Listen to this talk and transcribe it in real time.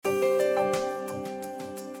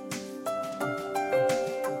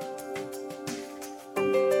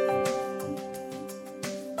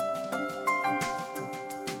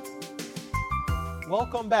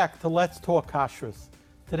Welcome back to Let's Talk Kashrus.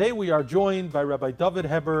 Today we are joined by Rabbi David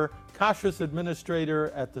Heber, Kashrus Administrator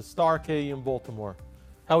at the Star K in Baltimore.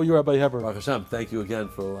 How are you, Rabbi Heber? Baruch Hashem, thank you again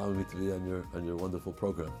for allowing me to be on your wonderful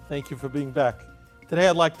program. Thank you for being back. Today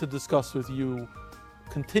I'd like to discuss with you,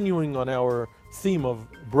 continuing on our theme of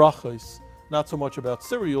brachos, not so much about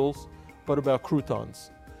cereals, but about croutons.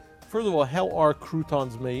 First of all, how are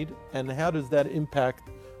croutons made, and how does that impact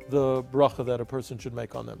the bracha that a person should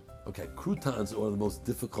make on them? Okay, croutons are the most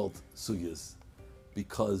difficult sugyas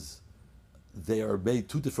because they are made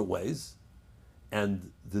two different ways,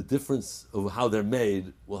 and the difference of how they're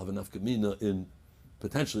made will have enough gemina in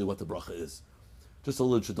potentially what the bracha is. Just a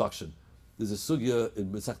little introduction. There's a sugya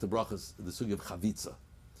in Masechta Brachas, the sugya of chavitza.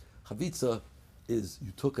 Chavitza is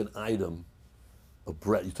you took an item of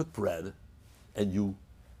bread, you took bread, and you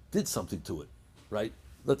did something to it, right?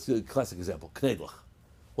 Let's do a classic example, knedlach.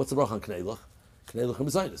 What's the bracha on knedlach? Knedlach and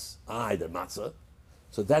mezainis. They're matzah.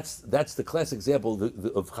 So that's the classic example of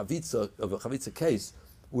a chavitza case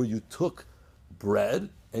where you took bread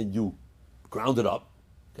and you ground it up.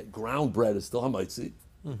 Okay, ground bread is still hamaitzi.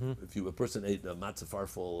 Mm-hmm. If a person ate a matzah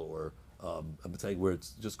farfel or I'm saying where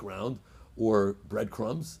it's just ground or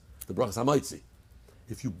breadcrumbs, the bracha is hamaitzi.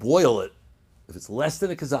 If you boil it, if it's less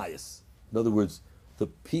than a kazayas, in other words, the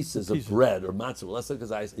pieces of bread or matzah are less than a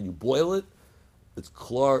kazayas, and you boil it, it's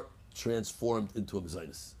klar transformed into a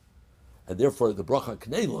mezainis. And therefore the bracha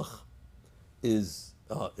knedlach is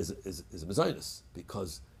a mezainis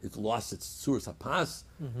because it lost its tzuras hapas,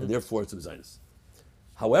 and therefore it's a mezainis.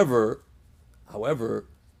 However,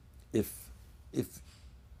 if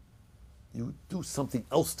you do something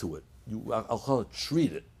else to it, I'll call it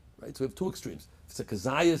treat it, right? So we have two extremes. If it's a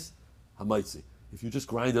kazayas, hamaitzi. If you just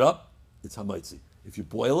grind it up, it's hamaitzi. If you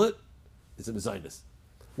boil it, it's a mezainis.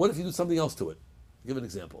 What if you do something else to it? I'll give an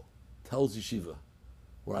example. Telz Yeshiva,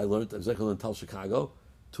 where I learned in Tel Chicago,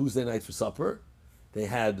 Tuesday night for supper, they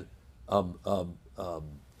had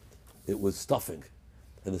it was stuffing,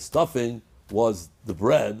 and the stuffing was the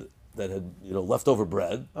bread that had leftover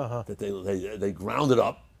bread that they ground it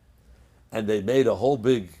up, and they made a whole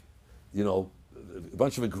big, a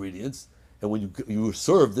bunch of ingredients, and when you were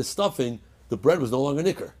served this stuffing, the bread was no longer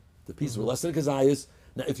nicker. The pieces were less than a kazayas.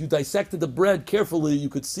 Now, if you dissected the bread carefully, you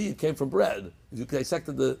could see it came from bread. If you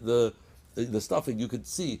dissected the stuffing, you could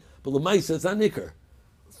see. But l'maisa, it's not nicker.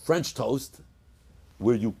 French toast,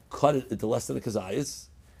 where you cut it into less than a kazayas,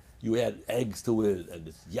 you add eggs to it, and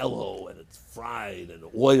it's yellow, and it's fried, and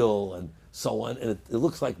oil, and so on, and it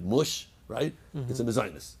looks like mush, right? It's a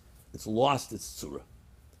mezainis. It's lost its tzura.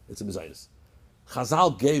 It's a mezainis.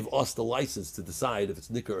 Chazal gave us the license to decide if it's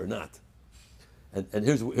nicker or not. And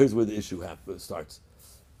here's where the issue starts.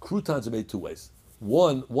 Croutons are made two ways.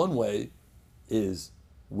 One way is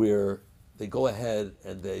where they go ahead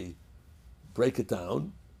and they break it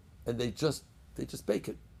down, and they just bake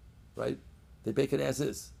it, right? They bake it as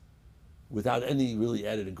is, without any really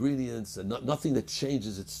added ingredients and nothing that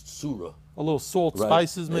changes its tsura. A little salt, right?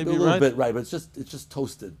 spices, maybe, a little right? bit, right? But it's just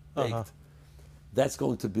toasted, baked. That's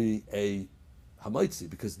going to be a hamaitzi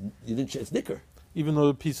because you didn't. It's nicker, even though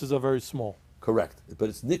the pieces are very small. Correct, but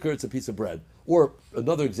it's nicker. It's a piece of bread. Or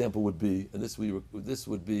another example would be, and this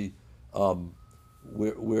would be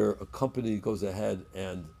where a company goes ahead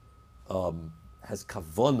and has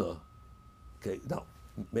kavana. Okay, now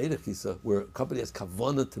meidachisa, where a company has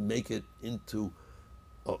kavana to make it into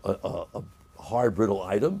a hard brittle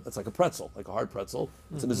item. It's like a pretzel, like a hard pretzel.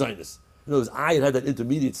 It's a mezainis. In other words, it had that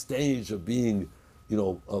intermediate stage of being,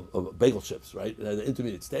 of bagel chips, right? It had an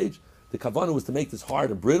intermediate stage. The kavanah was to make this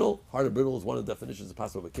hard and brittle. Hard and brittle is one of the definitions of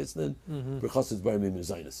Passover Kisnin. Berchos is barim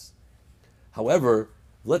mezainis. However,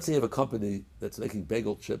 let's say you have a company that's making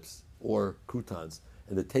bagel chips or croutons,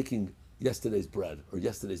 and they're taking yesterday's bread or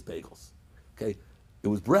yesterday's bagels. Okay, it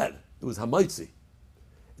was bread. It was hamaitzi.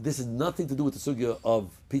 This has nothing to do with the sugya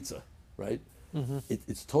of pizza, right?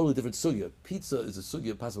 It's totally different sugya. Pizza is a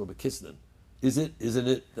sugya of Passover Kisnin. Is it? Isn't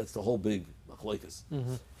it? That's the whole big machlokes.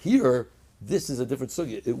 Here, this is a different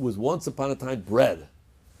sugya. It was once upon a time bread,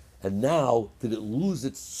 and now did it lose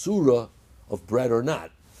its surah of bread or not?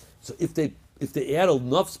 So if they add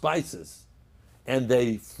enough spices and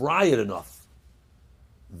they fry it enough,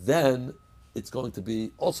 then it's going to be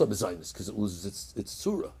also mezainis because it loses its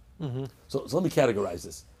surah. So let me categorize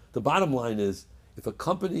this. The bottom line is, if a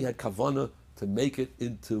company had kavana to make it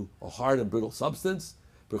into a hard and brittle substance,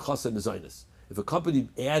 berchas mezainis. If a company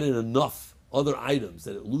added enough other items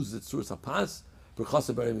that it loses its tzuras hapas,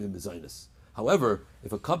 berchas barim mezainis. However,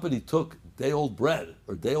 if a company took day-old bread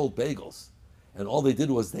or day-old bagels, and all they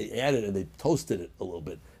did was they added and they toasted it a little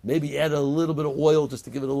bit, maybe added a little bit of oil just to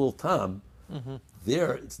give it a little time,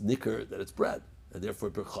 there it's nicker that it's bread. and therefore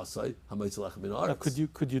berchasai hamaitzi lechem min Now,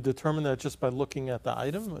 haaretz. could you determine that just by looking at the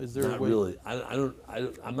item? Is there a Not way? really.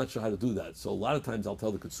 I'm not sure how to do that. So a lot of times I'll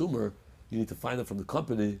tell the consumer, you need to find out from the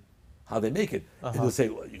company how they make it. And they'll say,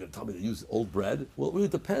 well, you're going to tell me to use old bread? Well, it really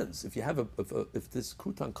depends. If you have if this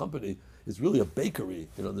crouton company is really a bakery,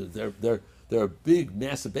 they're a big,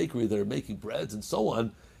 massive bakery that are making breads and so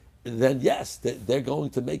on, then yes, they're going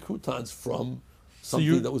to make croutons from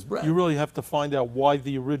something that was bread. You really have to find out why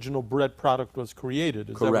the original bread product was created.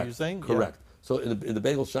 Is that what you're saying? Correct. So in the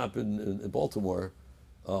bagel shop in Baltimore,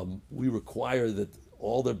 we require that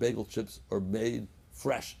all their bagel chips are made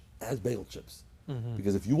fresh as bagel chips.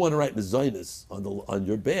 Because if you want to write mezainis on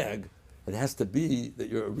your bag, it has to be that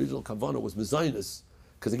your original kavanah was mezainis.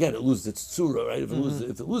 Because again, it loses its tzura, right? If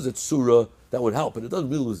it loses its tzura, that would help, but it doesn't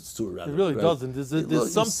really lose its tzura. It really doesn't. There's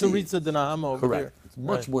some teritza denahama over Correct. here. It's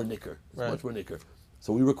much more nicker. It's much more nicker.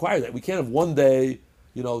 So we require that. We can't have one day,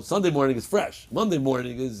 Sunday morning is fresh. Monday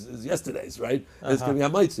morning is yesterday's, right? And it's going to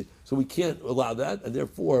be hamaitzi. So we can't allow that, and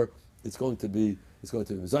therefore it's going to be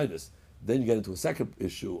mezainis. Then you get into a second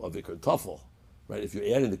issue of ikar and tuffle, right? If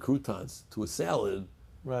you're adding the croutons to a salad,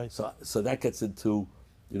 Right. So that gets into,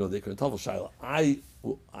 the ikar and tuffle shaila.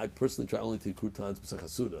 I personally try only to eat croutons b'sach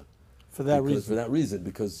hasuda. For that reason. For that reason,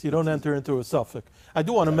 because You don't enter into a suffix. I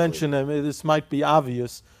do want to mention, this might be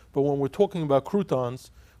obvious, but when we're talking about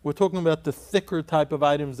croutons, we're talking about the thicker type of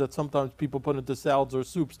items that sometimes people put into salads or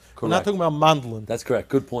soups. We're not talking about mandolin. That's correct.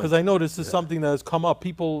 Good point. Because I know this is something that has come up.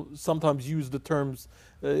 People sometimes use the terms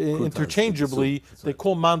interchangeably. They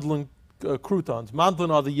call mandolin croutons. Mandolin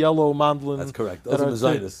are the yellow mandolin. That's correct. Those are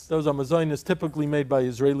mezainis. Those are mezainis, typically made by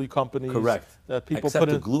Israeli companies. Correct. That people Except put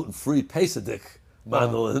the in. gluten-free Pesadik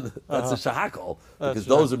mandolin. That's a shahakal, because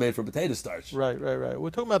those are made from potato starch. Right.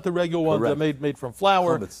 We're talking about the regular ones that are made from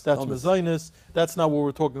flour. Hummus. That's mezainis. That's not what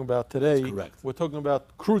we're talking about today. That's correct. We're talking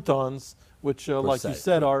about croutons, which, like you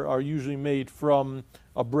said, are usually made from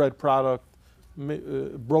a bread product,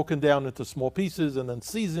 broken down into small pieces and then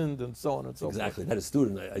seasoned and so on and so forth. Exactly. I had a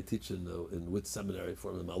student, I teach in Witt Seminary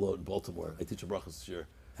for the Malot in Baltimore. I teach in Brachos this year.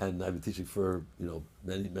 And I've been teaching for,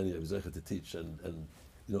 many, I was able to teach and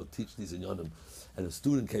teach these in Yonim. And a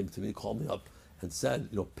student came to me, called me up and said,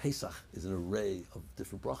 Pesach is an array of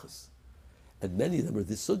different brachas. And many of them are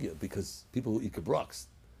this sugya, because people who eat kabraks,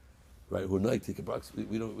 right, who are not eat kabraks,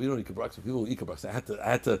 we don't eat kabraks, but people who eat kabraks. I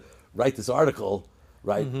had to write this article,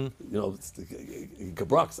 right?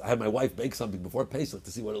 Kabraks. I had my wife bake something before Pesach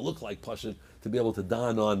to see what it looked like, Pashin, to be able to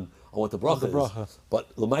dawn on what the bracha is.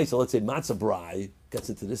 But Lamaisa, let's say matzah brai gets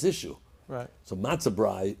into this issue. Right. So matzah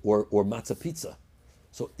brai or matzah pizza.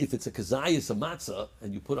 So if it's a kazayas of matzah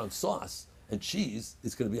and you put on sauce and cheese,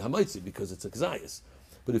 it's going to be hamaitzi because it's a kazayas.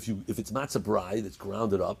 But if it's matzah brai that's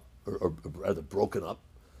grounded up or rather broken up,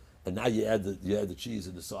 and now you add the cheese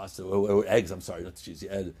and the sauce or eggs. I'm sorry, not the cheese. You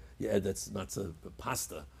add that's matzah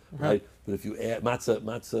pasta, right? But if you add matzah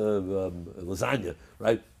lasagna,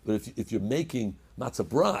 right? But if you're making matzah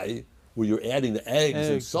brai where you're adding the eggs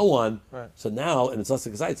and so on, so now and it's less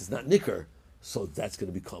kazayas, it's not nicker, so that's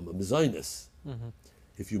going to become a mezainis.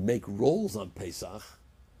 If you make rolls on Pesach,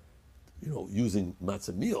 using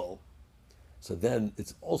matzah meal, so then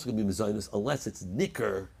it's also going to be mezainis unless it's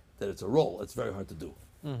nicker that it's a roll. It's very hard to do.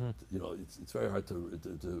 It's very hard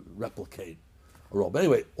to replicate a roll. But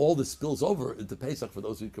anyway, all this spills over into Pesach for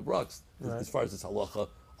those who eat kabraks, as far as this halacha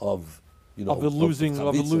of losing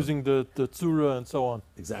the tzura and so on.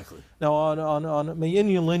 Exactly. Now on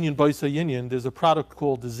Me'inyan Linyan Baisa Yinyan, there's a product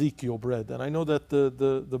called Ezekiel bread, and I know that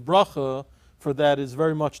the bracha for that is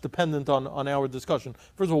very much dependent on our discussion.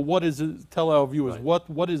 First of all, what is it? Tell our viewers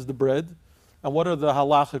what is the bread, and what are the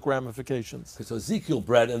halachic ramifications? Okay, so Ezekiel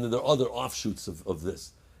bread, and then there are other offshoots of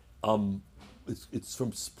this. It's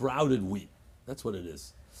from sprouted wheat. That's what it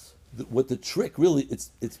is. What the trick really,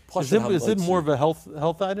 it's is it more of a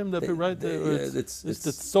health item that we write?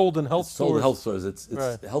 It's sold in health stores. Sold in health stores. It's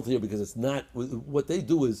healthier because it's not. What they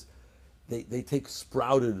do is they take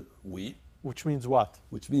sprouted wheat. Which means what?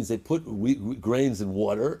 Which means they put grains in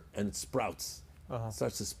water and it sprouts. It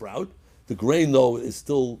starts to sprout. The grain though is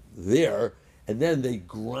still there, and then they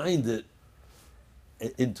grind it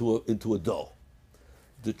into a dough.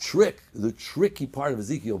 The tricky part of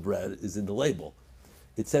Ezekiel bread is in the label.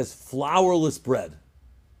 It says flourless bread.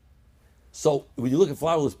 So when you look at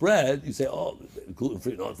flourless bread, you say, "Oh,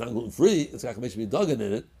 gluten-free." No, it's not gluten-free. It's got kamei shemi in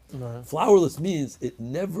it. Right. Flourless means it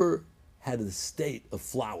never had a state of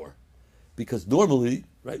flour, because normally,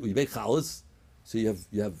 right, when you make challah, so you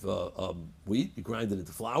have wheat, you grind it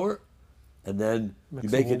into flour, and then you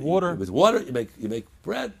make it water. With water. You make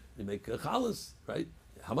bread. You make challah, right?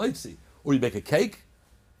 Hamaitzi, or you make a cake.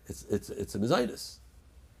 It's a mezainis.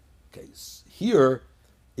 Okay, here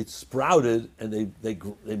it's sprouted and they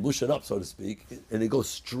mush it up, so to speak, and they go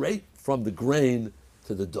straight from the grain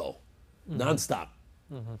to the dough, nonstop,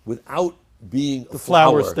 without being The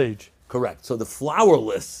flour flour stage. Correct. So the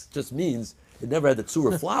flourless just means it never had the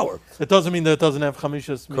tzura flour. It doesn't mean that it doesn't have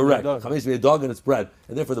chamishas. Correct. Dog. Chametz means a dog and it's bread,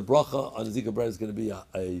 and therefore the bracha on the zika bread is going to be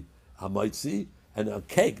a hamaitzi and a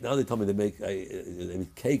cake. Now they tell me they make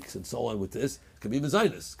cakes and so on with this. It can be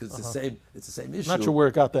mezainis because it's the same. It's the same issue. Not sure where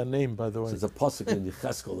it got that name, by the way. So it's a pasuk in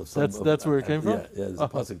Yecheskel of some. That's where it came from? Yeah, there's a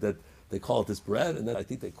pasuk that they call it this bread, and then I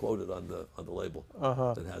think they quote it on the label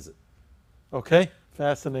that has it. Okay,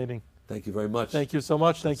 fascinating. Thank you very much. Thank you so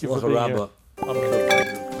much. Thank you for Tzlacha being Rabbah. here.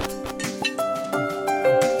 Amen.